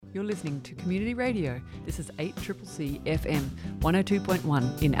You're listening to Community Radio. This is 8CCC FM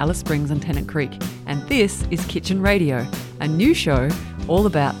 102.1 in Alice Springs and Tennant Creek. And this is Kitchen Radio, a new show all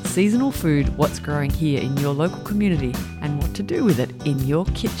about seasonal food, what's growing here in your local community and what to do with it in your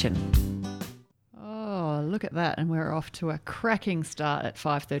kitchen. Oh, look at that. And we're off to a cracking start at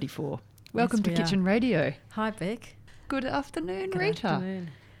 5:34. Welcome to Kitchen Radio. Hi, Beck. Good afternoon, Good Rita.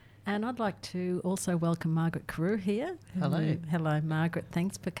 afternoon. And I'd like to also welcome Margaret Carew here. Hello. Hello, Margaret.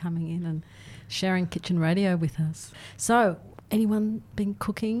 Thanks for coming in and sharing Kitchen Radio with us. So, anyone been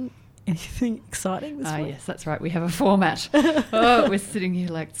cooking anything exciting this week? Yes, that's right. We have a format. Oh, we're sitting here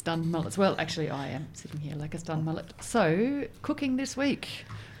like stunned mullets. Well, actually, I am sitting here like a stunned mullet. So, cooking this week.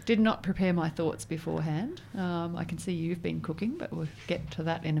 Did not prepare my thoughts beforehand. I can see you've been cooking, but we'll get to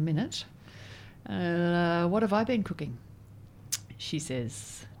that in a minute. What have I been cooking? She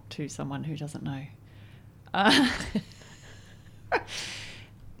says to someone who doesn't know. Oh,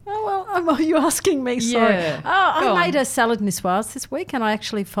 well, are you asking me? Sorry. Yeah. I made a salad niçoise this week, and I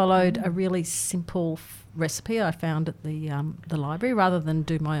actually followed a really simple recipe I found at the library rather than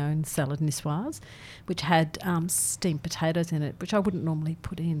do my own salad niçoise, which had steamed potatoes in it, which I wouldn't normally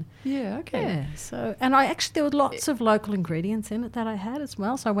put in. Yeah, okay. Yeah, so, and there were lots of local ingredients in it that I had as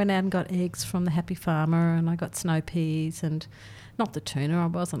well. So I went out and got eggs from the Happy Farmer, and I got snow peas and not the tuna. I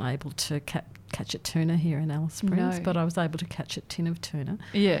wasn't able to catch a tuna here in Alice Springs, No. but I was able to catch a tin of tuna.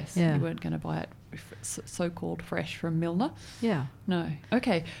 Yes, Yeah. you weren't going to buy it so-called fresh from Milner. Yeah. No.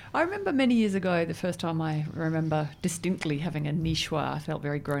 Okay. I remember many years ago, the first time I remember distinctly having a niçoise. I felt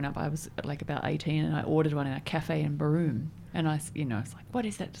very grown up. I was like about 18 and I ordered one in a cafe in Baroom. And it's like, what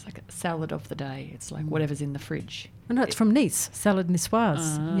is that? It's like a salad of the day. It's like whatever's in the fridge. Oh, no, it's from Nice, salad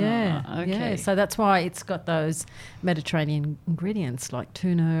niçoise. Ah, okay. Yeah. So that's why it's got those Mediterranean ingredients like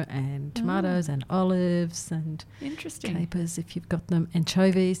tuna and tomatoes and olives and Interesting. capers if you've got them,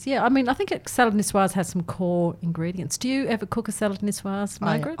 anchovies. Yeah, I mean, I think salad niçoise has some core ingredients. Do you ever cook a salad niçoise,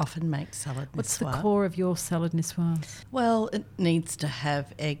 Margaret? I often make salad niçoise. What's the core of your salad niçoise? Well, it needs to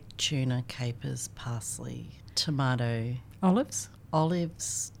have egg, tuna, capers, parsley, tomato, Olives?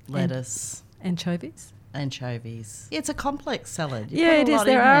 olives, lettuce, Anchovies? anchovies. It's a complex salad. You Yeah, put it a is. lot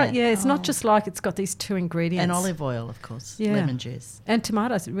There in are. there. Yeah, it's not just like it's got these two ingredients. And olive oil, of course. Yeah. Lemon juice. And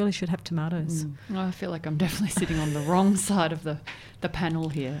tomatoes. It really should have tomatoes. I feel like I'm definitely sitting on the wrong side of the panel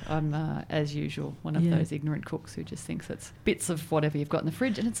here. I'm, as usual, one of Yeah. those ignorant cooks who just thinks it's bits of whatever you've got in the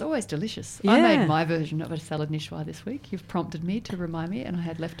fridge, and it's always delicious. Yeah. I made my version of a salad niçoise this week. You've prompted me to remind me, and I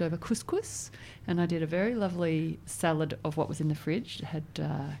had leftover couscous, and I did a very lovely salad of what was in the fridge. It had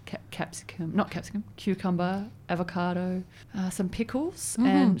cucumber, avocado, some pickles,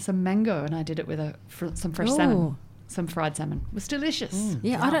 and some mango, and I did it with some fresh salmon. Ooh. Some fried salmon. It was delicious.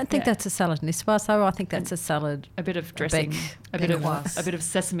 Yeah, I don't think that's a salad niçoise, though. I think that's a salad. A bit of dressing, a bit of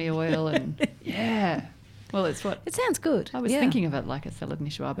sesame oil, and yeah. Well, it's what It sounds good. I was thinking of it like a salad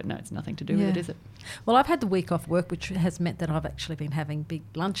niçoise, but no, it's nothing to do with it, is it? Well, I've had the week off work, which has meant that I've actually been having big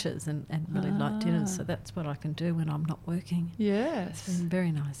lunches and really light dinners. So that's what I can do when I'm not working. Yes. It's been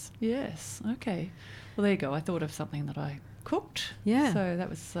very nice. Yes. Okay. Well, there you go. I thought of something that I cooked. Yeah. So that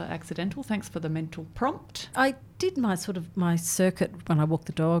was accidental. Thanks for the mental prompt. I did my circuit when I walked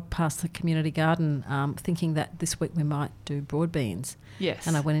the dog past the community garden, thinking that this week we might do broad beans. Yes.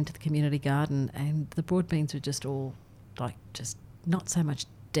 And I went into the community garden, and the broad beans were just all just not so much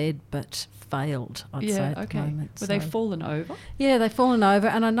dead, but failed, I'd say, at the moment. Were they fallen over? Yeah, they've fallen over,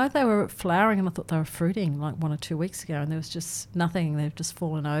 and I know they were flowering, and I thought they were fruiting like 1 or 2 weeks ago, and there was just nothing. They've just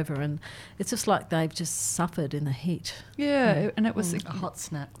fallen over, and it's just like they've just suffered in the heat. Yeah, and it was A hot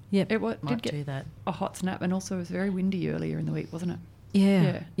snap Yep. It might did get do that. a hot snap, and also it was very windy earlier in the week, wasn't it?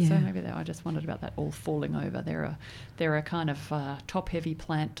 Yeah. So maybe I just wondered about that all falling over. They're a kind of top-heavy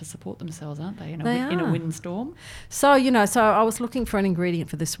plant to support themselves, aren't they? In a windstorm. So, I was looking for an ingredient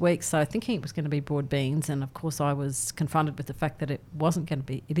for this week, so thinking it was going to be broad beans, and of course I was confronted with the fact that it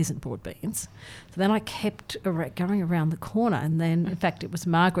isn't broad beans. So then I kept going around the corner, and then, in fact, it was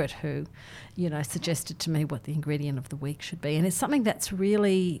Margaret who, suggested to me what the ingredient of the week should be. And it's something that's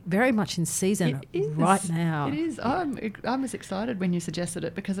really very much in season right now. It is. I was excited when you suggested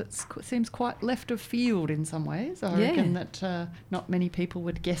it because it seems quite left of field in some ways. I reckon that not many people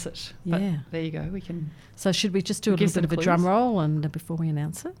would guess it. But there you go. We can. So should we just do a little bit of a drum roll and before we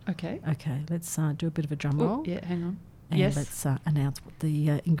announce it? Okay. Okay, let's do a bit of a drum roll. Yeah, hang on. And yes. let's announce what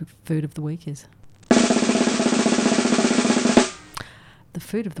the food of the week is. The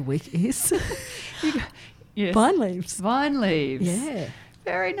food of the week is Yes. vine leaves. Vine leaves. Yeah.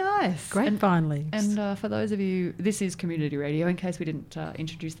 Very nice. Great vine leaves. And for those of you, this is Community Radio, in case we didn't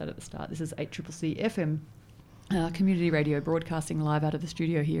introduce that at the start. This is 8CCC FM community radio broadcasting live out of the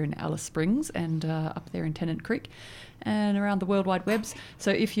studio here in Alice Springs and up there in Tennant Creek and around the World Wide Webs. So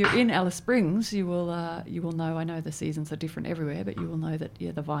if you're in Alice Springs, you will know, I know the seasons are different everywhere, but you will know that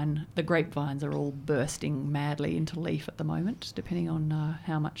the grapevines are all bursting madly into leaf at the moment, depending on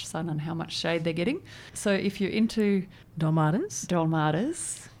how much sun and how much shade they're getting. So if you're into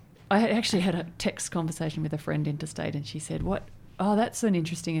Dolmadas, I actually had a text conversation with a friend interstate, and she said, "Oh, that's an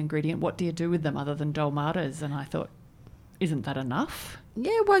interesting ingredient. What do you do with them other than dolmadas?" And I thought, isn't that enough?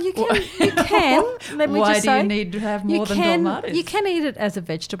 Yeah, well, you can. Let me Why just do say, you need to have more than dolmadas? You can eat it as a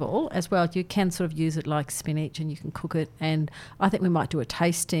vegetable as well. You can sort of use it like spinach, and you can cook it. And I think we might do a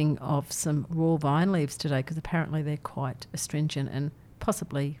tasting of some raw vine leaves today, because apparently they're quite astringent and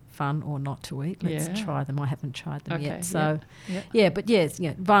possibly fun or not to eat. Let's try them. I haven't tried them yet. So, but yes,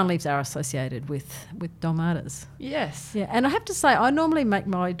 vine leaves are associated with dolmadas. Yes. Yeah, and I have to say, I normally make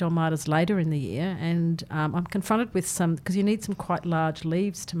my dolmadas later in the year, and I'm confronted with some, because you need some quite large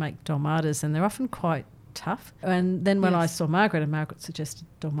leaves to make dolmadas, and they're often quite tough. And then when I saw Margaret, and Margaret suggested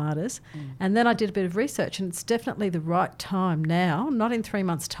dolmadas, and then I did a bit of research, and it's definitely the right time now, not in 3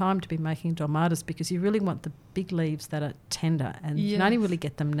 months' time, to be making dolmadas, because you really want the big leaves that are tender, and you can only really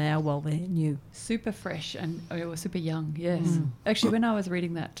get them now while they're new. Super fresh and super young, yes. Actually, when I was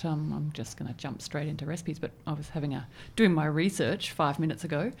reading that, I'm just going to jump straight into recipes, but I was doing my research 5 minutes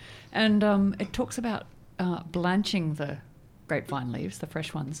ago, and it talks about blanching the grapevine leaves, the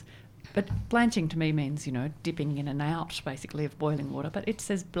fresh ones. But blanching to me means, dipping in and out, basically, of boiling water. But it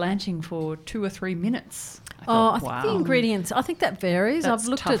says blanching for 2 or 3 minutes. I think the ingredients, I think that varies. That's I've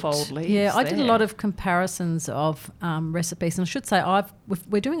looked tough at old leaves. Yeah, I did a lot of comparisons of recipes, and I should say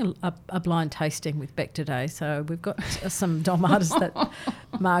we're doing a blind tasting with Beck today. So we've got some dolmadas that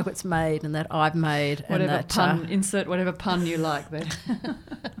Margaret's made and that I've made, insert whatever pun you like there,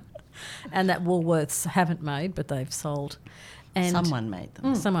 and that Woolworths haven't made, but they've sold. And someone made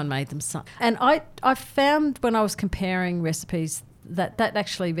them. Someone made them. And I found when I was comparing recipes that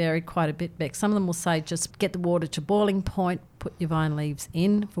actually varied quite a bit, Beck. Some of them will say just get the water to boiling point, put your vine leaves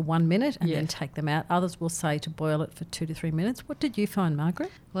in for 1 minute and then take them out. Others will say to boil it for 2 to 3 minutes. What did you find,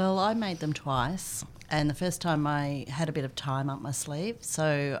 Margaret? Well, I made them twice. And the first time I had a bit of time up my sleeve,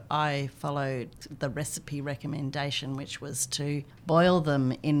 so I followed the recipe recommendation, which was to boil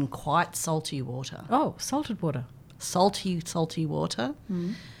them in quite salty water. Oh, salted water. Salty water,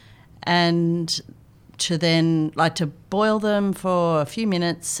 and to boil them for a few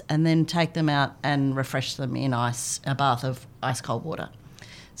minutes and then take them out and refresh them in a bath of ice cold water.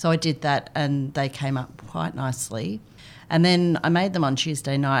 So I did that, and they came up quite nicely. And then I made them on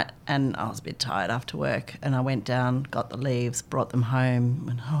Tuesday night, and I was a bit tired after work, and I went down, got the leaves, brought them home,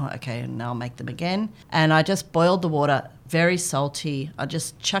 and now I'll make them again. And I just boiled the water, very salty. I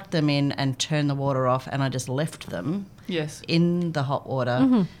just chucked them in and turned the water off, and I just left them in the hot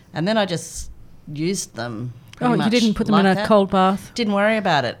water. And then I just used them. You didn't put them in a cold bath? Didn't worry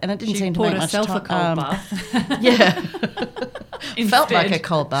about it, and it didn't seem to make much time. She poured herself a cold bath. Yeah. Felt like a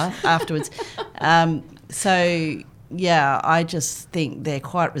cold bath afterwards. I just think they're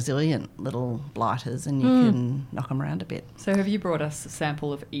quite resilient little blighters, and you can knock them around a bit. So have you brought us a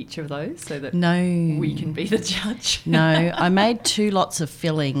sample of each of those so that we can be the judge? No, I made 2 lots of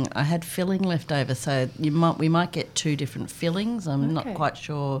filling. I had filling left over, so we might get 2 different fillings. I'm not quite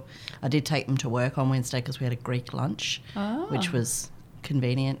sure. I did take them to work on Wednesday because we had a Greek lunch, which was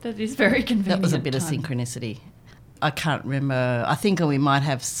convenient. That is very convenient. That was a bit of synchronicity. I can't remember. I think we might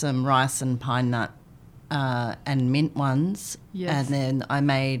have some rice and pine nut and mint ones, and then I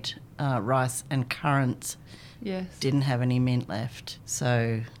made rice and currants. Yes, didn't have any mint left,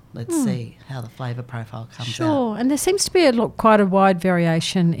 so let's see how the flavour profile comes out. Sure, and there seems to be quite a wide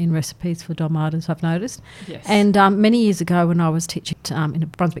variation in recipes for dolmadas, I've noticed. Yes, and many years ago when I was teaching in a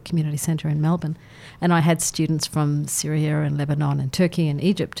Brunswick Community Centre in Melbourne, and I had students from Syria and Lebanon and Turkey and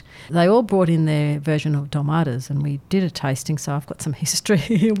Egypt. They all brought in their version of dolmadas, and we did a tasting, so I've got some history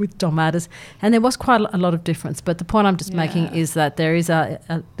here with dolmadas. And there was quite a lot of difference, but the point I'm just making is that there is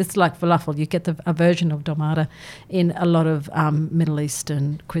it's like falafel. You get a version of dolmada in a lot of Middle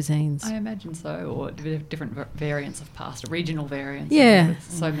Eastern cuisines. I imagine so, or different variants of pasta, regional variants. Yeah.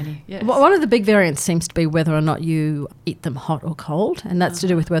 So many, yes. One of the big variants seems to be whether or not you eat them hot or cold, and that's to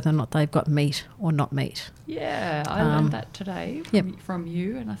do with whether or not they've got meat or not meat. Yeah, I learned that today from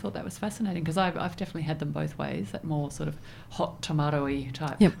you, and I thought that was fascinating because I've definitely had them both ways, that more sort of hot tomato-y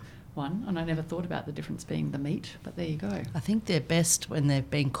type one, and I never thought about the difference being the meat, but there you go. I think they're best when they've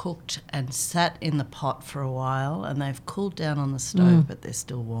been cooked and sat in the pot for a while and they've cooled down on the stove, but they're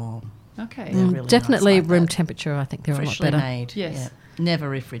still warm. Okay. Really definitely nice like room that. temperature, I think they're Freshly a lot better. made, yes. Never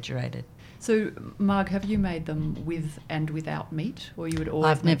refrigerated. So, Marg, have you made them with and without meat, or you would always?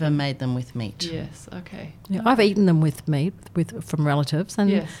 I've never made them with meat. Yes. Okay. Yeah, I've eaten them with meat from relatives, and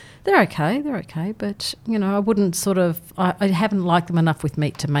Yes. they're okay. They're okay, but I wouldn't sort of. I haven't liked them enough with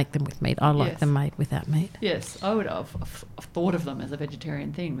meat to make them with meat. I like Yes. them made without meat. Yes, I've thought of them as a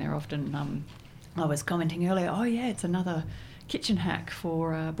vegetarian thing. They're often. I was commenting earlier. Oh yeah, it's another kitchen hack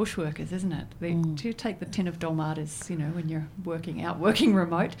for bushworkers, isn't it? Do you take the tin of dolmadas, when you're working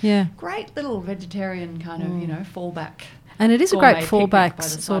remote? Yeah. Great little vegetarian kind of, fallback. And it is a gourmet great picnic fallback, by the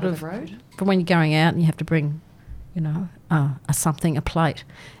side sort of of, the road. from when you're going out and you have to bring, a plate,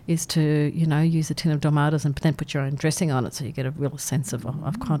 is to, use a tin of dolmadas and then put your own dressing on it, so you get a real sense of,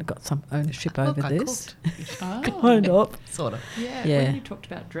 I've kind of got some ownership over I this. Oh. Kind of. Sort of. Yeah, Yeah. when you talked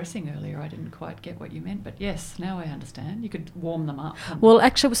about dressing earlier, I didn't quite get what you meant, but yes, now I understand. You could warm them up. Well,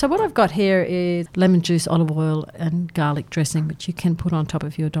 actually, so what I've got here is lemon juice, olive oil and garlic dressing, which you can put on top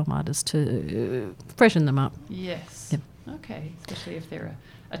of your dolmadas to freshen them up. Yes. Yep. Okay, especially if they're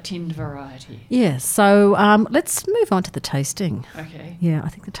a tinned variety. Yeah, so let's move on to the tasting. Okay. Yeah, I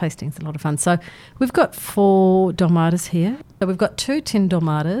think the tasting's a lot of fun. So we've got 4 dolmadas here. So we've got 2 tin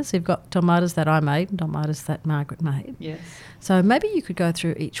dolmadas. We've got dolmadas that I made and dolmadas that Margaret made. Yes. So maybe you could go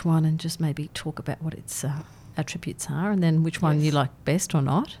through each one and just maybe talk about what its attributes are, and then which one Yes. you like best or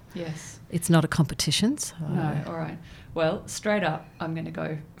not. Yes. It's not a competition. So No, all right. Well, straight up, I'm going to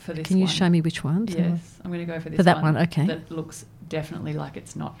go for this can you one. show me which one? Yes, I'm going to go for this For that one, okay. That looks definitely like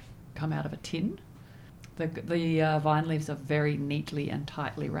it's not come out of a tin. The vine leaves are very neatly and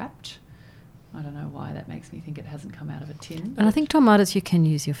tightly wrapped. I don't know why that makes me think it hasn't come out of a tin. And I think tomatoes you can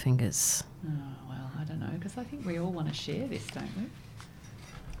use your fingers. Oh, well, I don't know, because I think we all want to share this, don't we?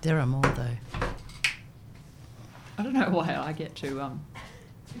 There are more though. I don't know why I get to...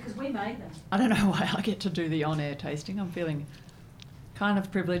 Because we made them. I don't know why I get to do the on-air tasting. I'm feeling kind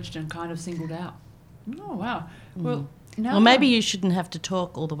of privileged and kind of singled out. Oh, wow. Well, now... Well, maybe you shouldn't have to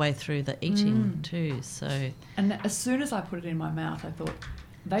talk all the way through the eating too, so... And as soon as I put it in my mouth, I thought,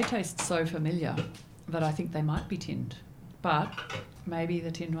 they taste so familiar that I think they might be tinned. But maybe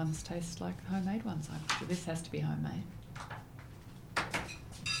the tinned ones taste like homemade ones. So this has to be homemade.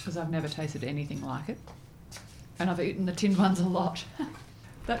 Because I've never tasted anything like it. And I've eaten the tinned ones a lot.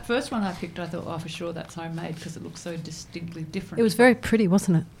 That first one I picked, I thought, oh, for sure that's homemade because it looks so distinctly different. It was very pretty,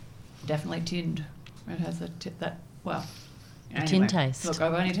 wasn't it? Definitely tinned. It has well... The tin taste. Look,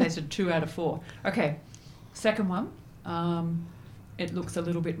 I've only tasted 2 out of 4. Okay, second one. It looks a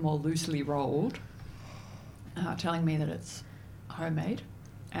little bit more loosely rolled, telling me that it's homemade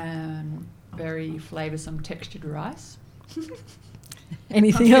and very flavoursome textured rice.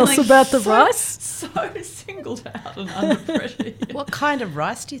 Anything I'm else feeling about the so- rice? So singled out and under pressure here. What kind of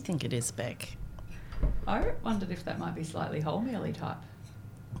rice do you think it is, Beck? I wondered if that might be slightly wholemeal-y type.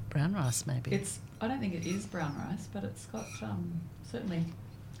 Brown rice, maybe. I don't think it is brown rice, but it's got certainly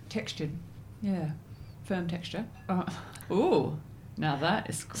textured, firm texture. Ooh, now that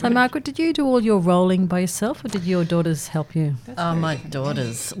is good. So, Margaret, did you do all your rolling by yourself, or did your daughters help you? That's Oh, very my different.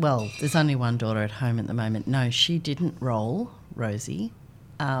 daughters. Well, there's only one daughter at home at the moment. No, she didn't roll, Rosie.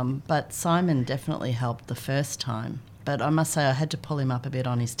 But Simon definitely helped the first time. But I must say I had to pull him up a bit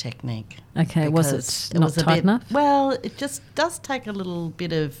on his technique. Okay, was because it not tight enough? Well, it just does take a little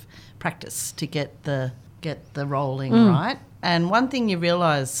bit of practice to get the rolling right. And one thing you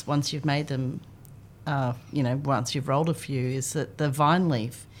realise once you've made them, once you've rolled a few, is that the vine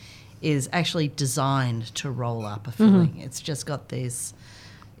leaf is actually designed to roll up a filling. It's just got these...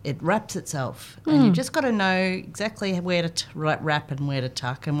 It wraps itself, and you've just got to know exactly where to wrap and where to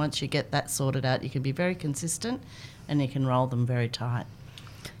tuck. And once you get that sorted out, you can be very consistent, and you can roll them very tight.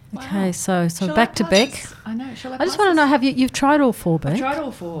 Wow. Okay, so Shall back I to pass Beck. this? I know. Shall I I just pass want to know, this? you've tried all 4, Beck? I've tried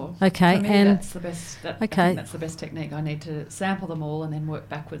all 4. Okay, For me, and- that's the best. I Okay. think that's the best technique. I need to sample them all and then work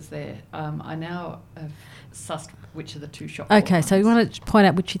backwards there. I now have sussed which are the 2 shop. Okay, so you want to point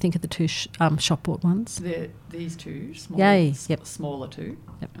out which you think are the 2 shop bought ones? These 2 Yay, yep. smaller 2,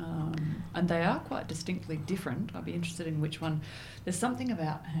 Yep. and they are quite distinctly different. I'd be interested in which one. There's something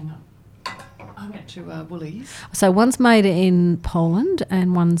about. Hang on. I went to Woolies. So one's made in Poland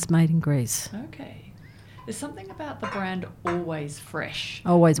and one's made in Greece. Okay. There's something about the brand Always Fresh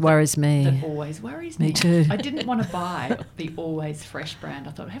Always worries that me. always worries me. Me too. I didn't want to buy the Always Fresh brand.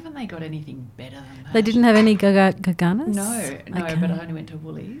 I thought, haven't they got anything better than that? They didn't have any Gaganas? No, Okay. but I only went to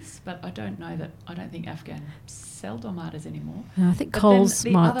Woolies. But I don't think Afghan sell tomatoes anymore. No, I think But Coles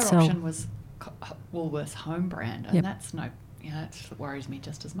then the might other sell. option was Woolworths home brand, and Yep. that's that worries me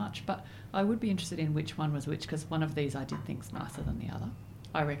just as much. But I would be interested in which one was which, because one of these I did think's nicer than the other.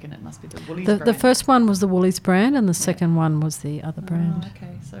 I reckon it must be the Woolies The brand. first one was the Woolies brand, and the second one was the other brand. Oh,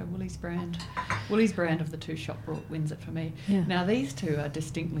 okay, so Woolies brand. Woolies brand of the two shop brought wins it for me. Yeah. Now these two are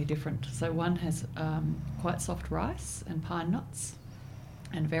distinctly different. So one has quite soft rice and pine nuts,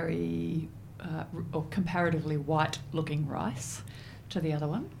 and very or comparatively white-looking rice to the other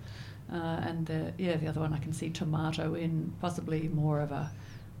one, and the other one I can see tomato in, possibly more of a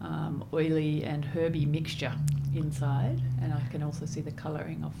oily and herby mixture inside, and I can also see the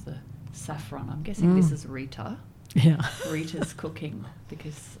colouring of the saffron. I'm guessing this is Rita. Yeah. Rita's cooking,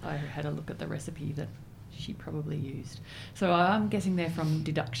 because I had a look at the recipe that she probably used. So I'm guessing they're from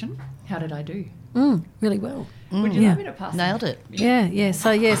deduction. How did I do? Really well. Would you Yeah. like me to pass Nailed them? it. Yeah.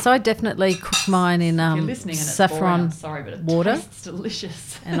 So I definitely cooked mine in If you're listening and it's boring, saffron I'm sorry, but it water, tastes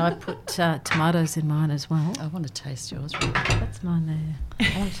delicious. and I put tomatoes in mine as well. I want to taste yours. That's mine there.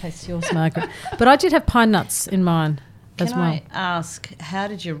 I want to taste yours, Margaret. But I did have pine nuts in mine as Can well. I ask, how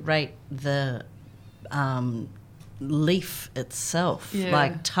did you rate the leaf itself? Yeah.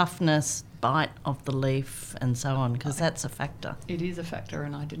 Like toughness, bite of the leaf and so on, because that's a factor. It is a factor,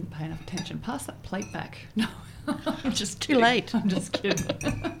 and I didn't pay enough attention. Pass that plate back. No, I'm just Too kidding. late. I'm just kidding.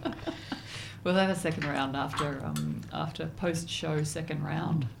 We'll have a second round after post-show second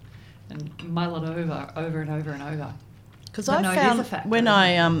round, and mull it over and over and over. Because But I no, it is found a factor, when isn't I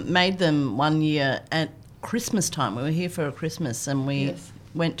it? made them one year at Christmas time, we were here for a Christmas and we Yes.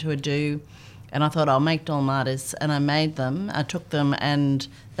 went to a do, and I thought I'll make dolmadas, and I made them. I took them and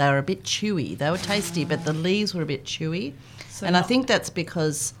they were a bit chewy. They were tasty, but the leaves were a bit chewy. So and I not- think that's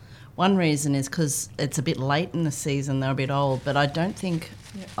because one reason is because it's a bit late in the season, they're a bit old, but I don't think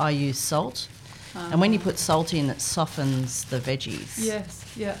Yeah. I use salt. And when you put salt in, it softens the veggies. Yes,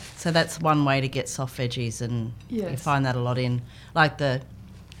 yeah. So that's one way to get soft veggies, and you Yes. find that a lot in, like the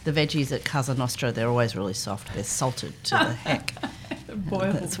veggies at Casa Nostra, they're always really soft. They're salted to the heck.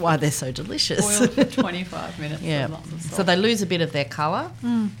 Boiled. That's why they're so delicious. Boiled for 25 minutes. Yeah. with lots of So salt. they lose a bit of their colour,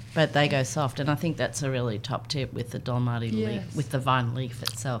 but they go soft. And I think that's a really top tip with the dolmade Yes. leaf, with the vine leaf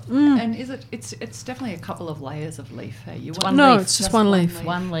itself. And is it? It's definitely a couple of layers of leaf. Hey, you want one No, leaf. it's just one leaf.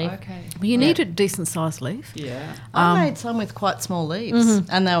 One leaf. Okay. You need a decent sized leaf. Yeah. I made some with quite small leaves,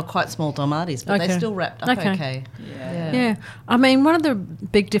 and they were quite small dolmades, but they Okay. still wrapped up Okay. okay. Yeah. Yeah, I mean, one of the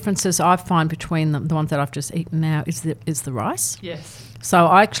big differences I find between the ones that I've just eaten now is the rice. Yes. So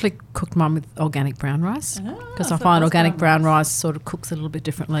I actually cooked mine with organic brown rice because so I it find was organic brown brown rice. rice sort of cooks a little bit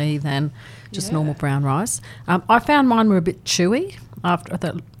differently than just Yeah. normal brown rice. I found mine were a bit chewy after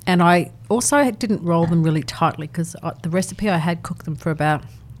that, and I also didn't roll them really tightly because the recipe I had cooked them for about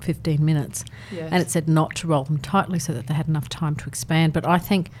 15 minutes, Yes. and it said not to roll them tightly so that they had enough time to expand. But I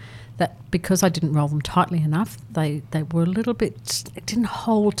think that because I didn't roll them tightly enough, they were a little bit, it didn't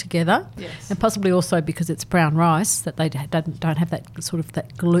hold together. Yes. And possibly also because it's brown rice that they don't have that sort of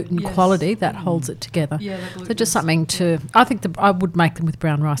that gluten Yes. quality that holds it together. Yeah, the So gluten just is- something to, I think I would make them with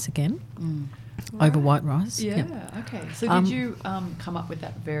brown rice again over white rice. Yeah. Okay. So did you come up with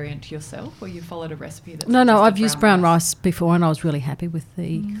that variant yourself, or you followed a recipe that? No, I've used brown rice before, and I was really happy with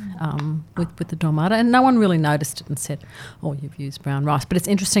the with the dolmade, and no one really noticed it and said, "Oh, you've used brown rice." But it's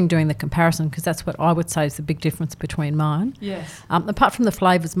interesting doing the comparison because that's what I would say is the big difference between mine. Yes. Apart from the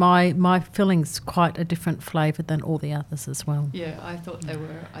flavours, my filling's quite a different flavour than all the others as well. Yeah, I thought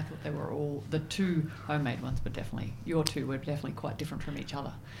they were all the two homemade ones, but definitely your two were definitely quite different from each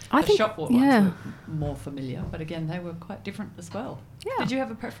other. I the think- shop bought yeah. ones were more familiar, but again, they were quite different as well. Yeah. Did you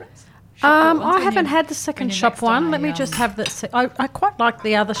have a preference? Shop bought ones I when haven't you- had the when second you're shop next on one. Let a, me just have that. I quite like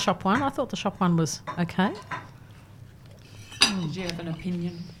the other shop one. I thought the shop one was okay. Did you have an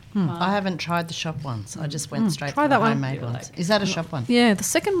opinion? I haven't tried the shop ones. I just went straight Try for the that one. homemade You ones. like- Is that a shop one? Yeah, the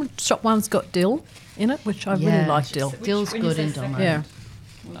second shop one's got dill in it, which I really Yeah. like dill. Which- Dill's when you good say in second- dolmade. Yeah.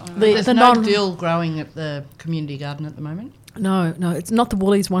 No, There's the no non- dill growing at the community garden at the moment. No, it's not the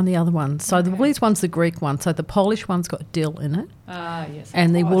Woolies one, the other one. So the Okay. Woolies one's the Greek one. So the Polish one's got dill in it, yes. of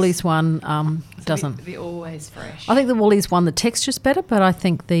and the course. Woolies one So doesn't. The always fresh. I think the Woolies one, the texture's better, but I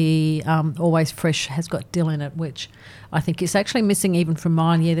think the Always Fresh has got dill in it, which I think is actually missing even from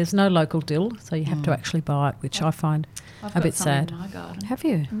mine. Yeah, there's no local dill, so you have to actually buy it, which I find I've a got bit some sad. in my garden. Have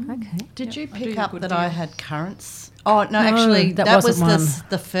you? Okay. Did Yeah, you I do pick a up good that deal. I had currants? Oh, no, No, actually, that that was wasn't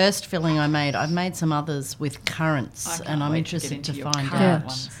the first filling I made. I've made some others with currants, I can't and I'm wait to get interested into to your find currant out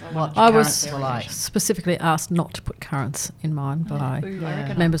ones. I what want the I currants was were like. specifically asked not to put currants in mine by Boo, I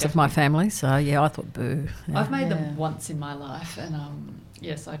reckon members I've of my definitely- family. So yeah, I thought boo. Yeah. I've made Yeah. them once in my life, and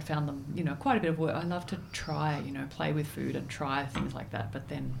yes, I'd found them, quite a bit of work. I love to try, play with food and try things like that. But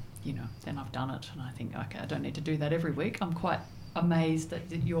then, then I've done it, and I think, okay, I don't need to do that every week. I'm quite amazed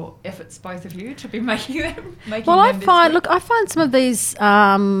at your efforts, both of you, to be making them. Well, I find some of these,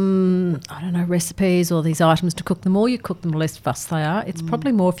 I don't know, recipes or these items to cook. The more you cook them, the less fuss they are. It's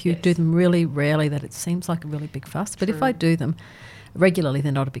probably more if you do them really rarely that it seems like a really big fuss. But if I do them regularly,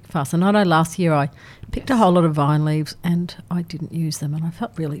 they're not a big fuss. And I know last year I picked a whole lot of vine leaves and I didn't use them, and I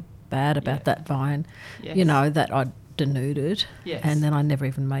felt really bad about that vine, that I'd denuded, and then I never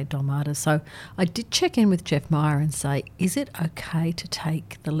even made dolmadas. So I did check in with Jeff Meyer and say, is it okay to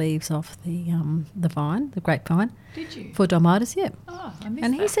take the leaves off the vine, the grapevine? Did you? For dolmadas, yeah. Oh, I missed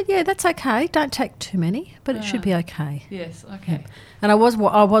and that. he said, yeah, that's okay. Don't take too many, but it should be okay. Yes, okay. Yeah. And I was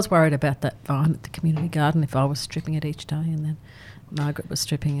worried about that vine at the community garden if I was stripping it each day and then Margaret was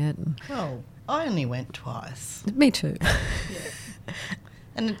stripping it. Well, I only went twice. Me too.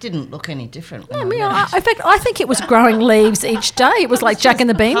 And it didn't look any different. In fact, I think it was growing leaves each day. It was like Jack and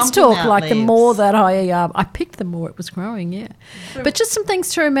the Beanstalk. Like the more that I picked, the more it was growing. Yeah, but just some things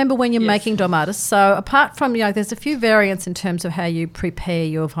to remember when you're making dolmadas. So apart from there's a few variants in terms of how you prepare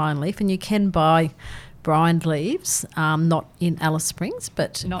your vine leaf, and you can buy brined leaves, not in Alice Springs,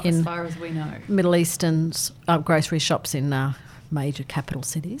 but not in as far as we know. Middle Eastern grocery shops in major capital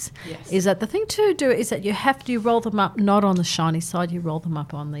cities. Yes. Is that the thing to do is that you roll them up not on the shiny side, you roll them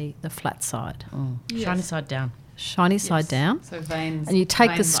up on the flat side. Shiny side down. Shiny side down. So veins. And you take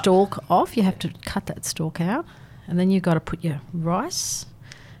the veins up. stalk off. You have to cut that stalk out, and then you've got to put your rice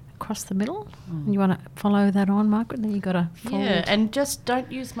across the middle. And you want to follow that on, Margaret. And then you've got to fold. Yeah, and just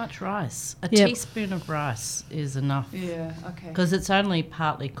don't use much rice. A teaspoon of rice is enough. Yeah, okay. Because it's only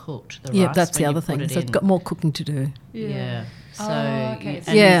partly cooked, the rice. Yeah, that's the when other you put thing. it So it's in. got more cooking to do. Yeah. So okay. you,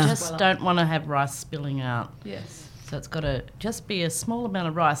 So and Yeah. you just don't want to have rice spilling out. Yes. So it's got to just be a small amount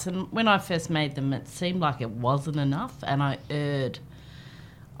of rice. And when I first made them, it seemed like it wasn't enough, and I erred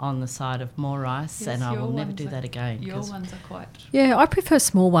on the side of more rice, Yes, and I your will never ones do are- that again. Your 'cause ones are quite. Yeah, I prefer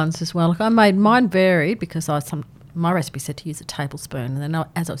small ones as well. Like I made mine varied because my recipe said to use a tablespoon, and then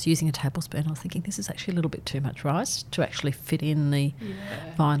as I was using a tablespoon, I was thinking this is actually a little bit too much rice to actually fit in the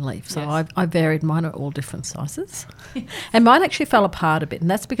vine leaf. So Yes. I varied. Mine are all different sizes, and mine actually fell apart a bit, and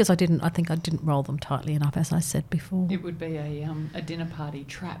that's because I think I didn't roll them tightly enough, as I said before. It would be a dinner party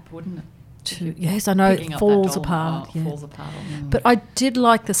trap, wouldn't it? Yes, I know Picking it up falls that apart. Yeah. Falls apart on But I did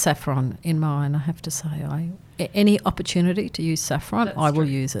like the saffron in mine. I have to say, any opportunity to use saffron, That's I will true.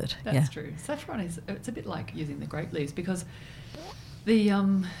 use it. That's true. Saffron it's a bit like using the grape leaves because they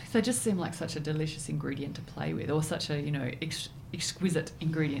just seem like such a delicious ingredient to play with, or such a exquisite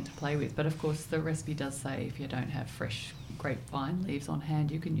ingredient to play with. But of course, the recipe does say if you don't have fresh grapevine leaves on hand,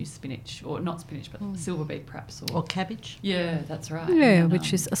 you can use spinach, or not spinach, but silver beet perhaps, or cabbage. Yeah, that's right. Yeah, And,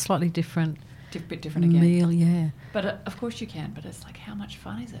 which is a slightly different bit different again. meal. Yeah. But of course you can. But it's like, how much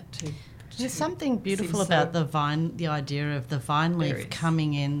fun is it to? There's something beautiful seems about so- the idea of the vine There leaf is.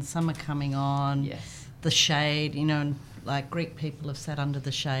 coming in, summer coming on, Yes. the shade, and like Greek people have sat under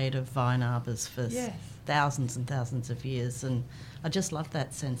the shade of vine arbours for Yes. thousands and thousands of years, and I just love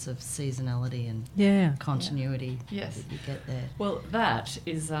that sense of seasonality and Yeah. continuity Yes. that you get there. Well, that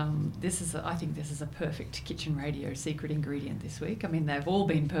is. I think this is a perfect kitchen radio secret ingredient this week. I mean, they've all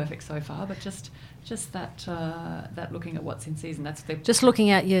been perfect so far, but just that looking at what's in season. That's the Just looking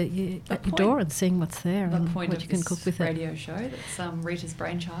at your point- door and seeing what's there the and point what of you can this cook with it. radio show. That's Rita's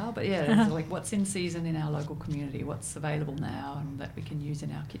brainchild. But yeah, it's like what's in season in our local community, what's available now, and that we can use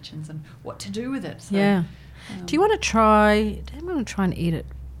in our kitchens, and what to do with it. So, Yeah. Do you want to try? Do you want to try and eat it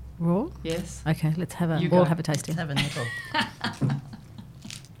raw? Yes. Okay, let's have You we'll go. have a taste. Let's have a nibble.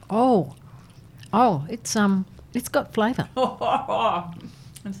 Oh, it's got flavour.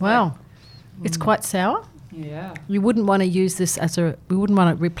 It's Wow, like- it's quite sour. yeah. You wouldn't want to use this we wouldn't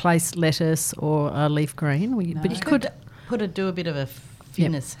want to replace lettuce or leaf green, but No. you could. do a bit of a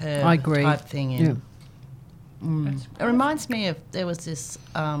finesse herb I agree. type thing in. Yeah. It reminds me of, there was this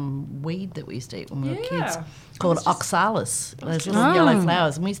weed that we used to eat when we were kids Yeah. called I was just- oxalis. Those just- little yellow Oh.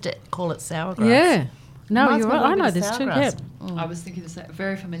 flowers, and we used to call it sourgrass. Yeah. No, Reminds you're me a right. I little know bit of this too. Yeah. sourgrass. I was thinking the same,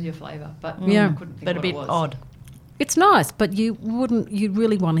 very familiar flavour, but Yeah. I couldn't think But a what bit it was. odd. It's nice, but you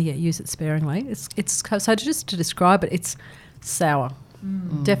really want to use it sparingly. It's so just to describe it, it's sour,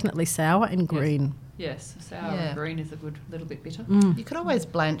 definitely sour and green. Yes, sour Yeah. and green is a good little bit bitter. You could always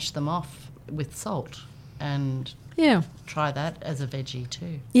blanch them off with salt and Yeah, try that as a veggie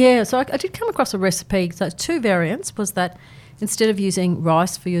too. yeah. So I did come across a recipe. So two variants was that instead of using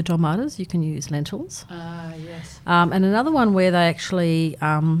rice for your dolmadas, you can use lentils, Yes. and another one where they actually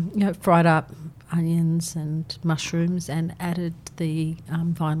fried up onions and mushrooms and added the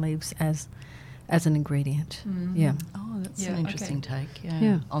vine leaves as an ingredient. Yeah. Oh, that's Yeah, an interesting take.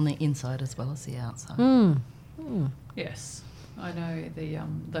 Yeah. On the inside as well as the outside. Mm. Yes. I know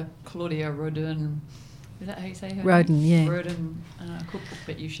the Claudia Rodin. Is that how you say her Rodin, name? yeah. Rodin cookbook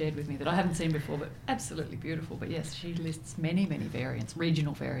that you shared with me that I haven't seen before, but absolutely beautiful. But yes, she lists many variants,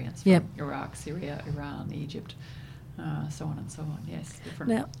 regional variants from Yep. Iraq, Syria, Iran, Egypt, so on and so on. Yes,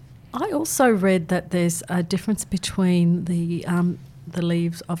 different. Now, I also read that there's a difference between the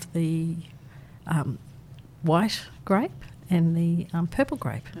leaves of the white grape and the purple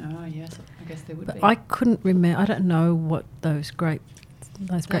grape. Oh yes, I guess there would But be. I couldn't remember. I don't know what those grapes,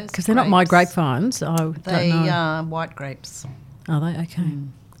 because they're not my grapes, grapevines. I don't They know. are white grapes. Are they? Okay.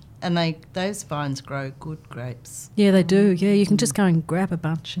 And those vines grow good grapes. Yeah, they do. Yeah, you can just go and grab a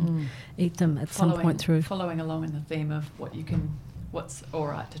bunch and eat them at some point through. Following along in the theme of what's all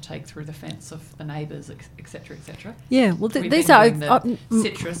right to take through the fence of the neighbours, etc., etc. Yeah, well, We've these been are doing the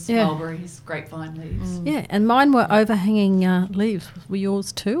citrus, yeah. mulberries, grapevine leaves. Yeah, and mine were overhanging leaves. Were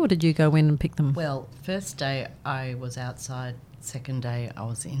yours too, or did you go in and pick them? Well, first day I was outside, second day I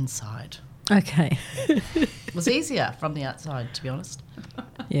was inside. Okay. It was easier from the outside, to be honest.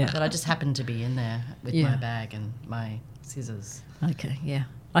 Yeah. But I just happened to be in there with Yeah. my bag and my scissors. Okay. Yeah.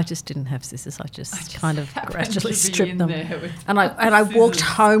 I just didn't have scissors. I just kind of happened gradually to be stripped in them, there with and I walked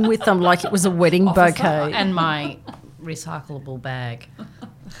scissors. home with them like it was a wedding bouquet. And my recyclable bag.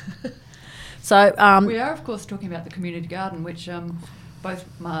 So We are, of course, talking about the community garden, which both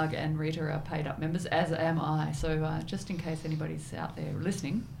Marg and Rita are paid up members, as am I. So just in case anybody's out there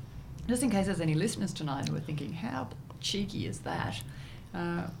listening, just in case there's any listeners tonight who are thinking, how cheeky is that?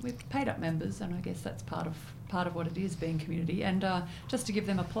 We're paid up members, and I guess that's part of what it is, being community. And just to give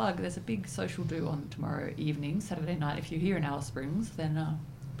them a plug, there's a big social do on tomorrow evening, Saturday night. If you're here in Alice Springs, then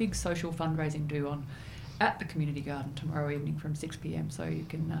big social fundraising do on at the community garden tomorrow evening from 6 p.m. So you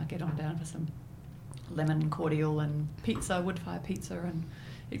can get on down for some lemon cordial and pizza, wood fire pizza, and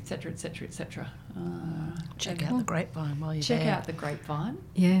etc. etc. etc. Check out the grapevine while you're Check there. out the grapevine.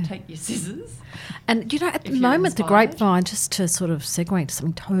 Yeah. Take your scissors. And, at If the you're moment, the inspired. grapevine, just to sort of segue into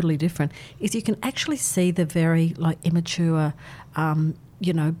something totally different, is you can actually see the very, immature,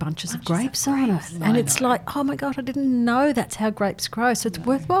 bunches of grapes on it. And it's like, oh, my God, I didn't know that's how grapes grow. So it's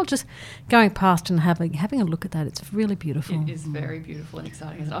worthwhile just going past and having a look at that. It's really beautiful. It is very beautiful and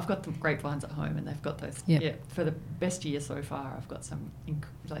exciting. Isn't it? I've got the grapevines at home, and they've got those. Yep. Yeah, for the best year so far, I've got some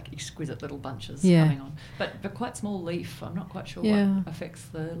exquisite little bunches Yeah. coming on, but quite small leaf. I'm not quite sure Yeah. what affects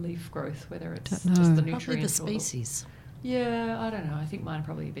the leaf growth, whether it's Don't just know. the Probably nutrients the or species. Yeah, I don't know. I think mine are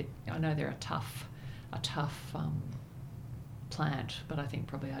probably a bit. I know they're a tough plant, but I think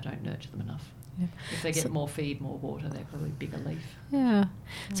probably I don't nurture them enough. Yeah. If they get more feed, more water, they're probably bigger leaf. Yeah.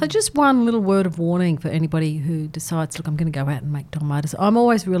 So just one little word of warning for anybody who decides, look, I'm going to go out and make dolmades. I'm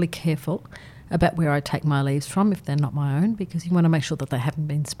always really careful about where I take my leaves from if they're not my own, because you want to make sure that they haven't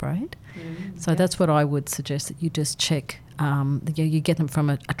been sprayed. So that's what I would suggest, that you just check. You get them from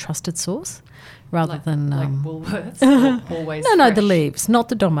a trusted source rather than... like Woolworths, or always No, the fresh. leaves, not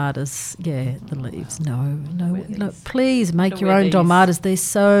the dolmades. Yeah, the leaves. No. Wear Look, these. please make Don't your wear own these. dolmades. They're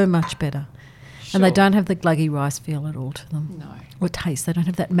so much better. And they Sure. don't have the gluggy rice feel at all to them. No. Or taste. They don't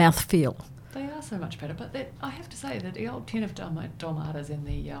have that mouth feel. They are so much better, but I have to say that the old tin of dolmades in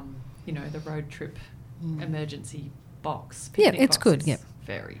the, the road trip emergency box. Yeah, picnic it's box good, is yeah.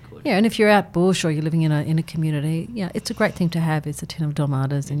 Very good. Yeah, and if you're out bush or you're living in a community, it's a great thing to have, is a tin of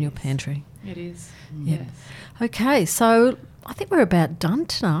dolmades in your pantry. It is. Yeah. Yes. Okay, so I think we're about done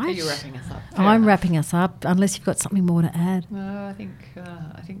tonight. Are you wrapping us up? Fair I'm enough. wrapping us up, unless you've got something more to add. No, I think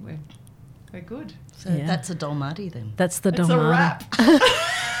we're good. So Yeah. that's a dolmade then. That's the It's dolmade. a wrap.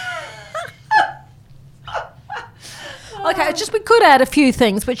 Okay, we could add a few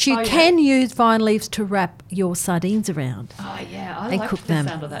things, but you Oh, yeah. can use vine leaves to wrap your sardines around. Oh yeah, I And like cook the them.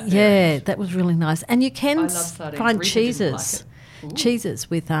 sound of that. Yeah, that was really nice. And you can I love sardines. find Rita didn't cheeses, like it. Ooh. cheeses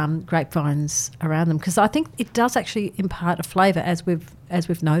with grapevines around them, because I think it does actually impart a flavour, as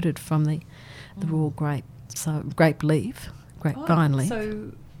we've noted from the raw grape, so grape leaf, grapevine leaf.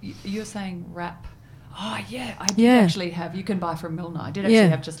 So you're saying wrap? Oh yeah, I did Yeah. actually have. You can buy from Milner. I did actually Yeah.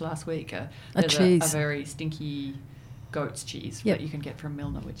 have just last week. There's cheese. a very stinky goat's cheese Yep. that you can get from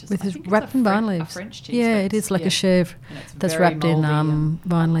Milner, which is with I his think it's wrapped in vine A leaves. French cheese. Yeah, but it is like yeah. a chèvre And it's that's very wrapped in mouldy and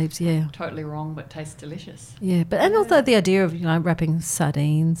vine leaves. Yeah, totally wrong, but tastes delicious. yeah. But and also the idea of wrapping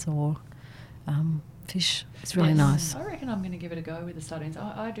sardines or fish is really Yes. nice. I reckon I'm going to give it a go with the sardines.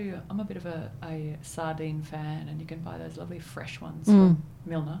 I do. I'm a bit of a sardine fan, and you can buy those lovely fresh ones from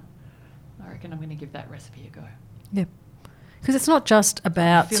Milner. I reckon I'm going to give that recipe a go. Yep. Because it's not just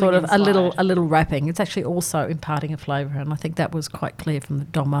about Filling sort of inside. a little wrapping. It's actually also imparting a flavour, and I think that was quite clear from the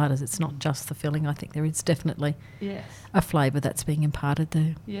dolmadas. It's not just the filling. I think there is definitely Yes. a flavour that's being imparted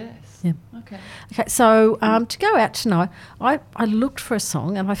there. Yes. Yeah. Okay. Okay, so to go out tonight, I looked for a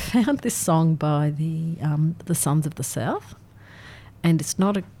song and I found this song by the Sons of the South. And it's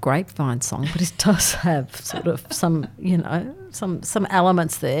not a grapevine song, but it does have sort of some, you know, some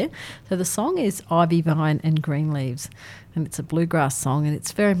elements there. So the song is Ivy Vine and Green Leaves, and it's a bluegrass song, and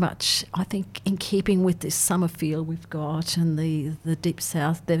it's very much, I think, in keeping with this summer feel we've got and the Deep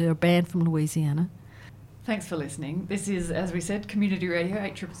South. They're a band from Louisiana. Thanks for listening. This is, as we said, Community Radio,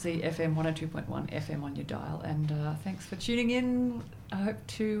 8CCC FM, 102.1 FM on your dial. And thanks for tuning in. I hope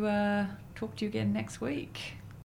to talk to you again next week.